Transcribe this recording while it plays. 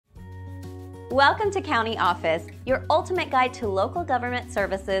Welcome to County Office, your ultimate guide to local government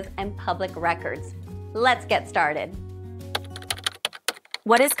services and public records. Let's get started.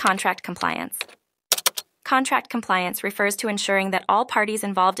 What is contract compliance? Contract compliance refers to ensuring that all parties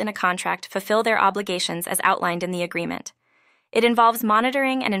involved in a contract fulfill their obligations as outlined in the agreement. It involves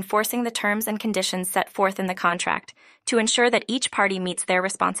monitoring and enforcing the terms and conditions set forth in the contract to ensure that each party meets their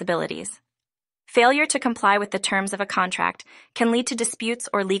responsibilities. Failure to comply with the terms of a contract can lead to disputes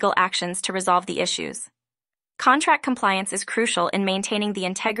or legal actions to resolve the issues. Contract compliance is crucial in maintaining the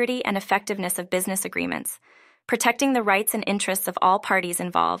integrity and effectiveness of business agreements, protecting the rights and interests of all parties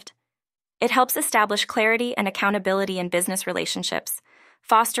involved. It helps establish clarity and accountability in business relationships,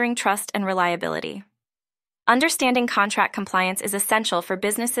 fostering trust and reliability. Understanding contract compliance is essential for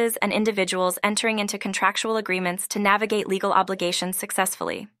businesses and individuals entering into contractual agreements to navigate legal obligations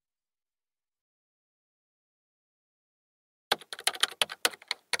successfully.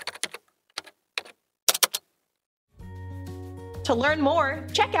 To learn more,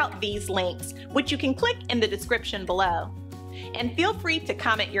 check out these links, which you can click in the description below. And feel free to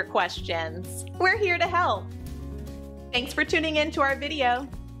comment your questions. We're here to help. Thanks for tuning in to our video.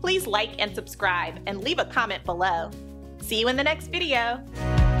 Please like and subscribe and leave a comment below. See you in the next video.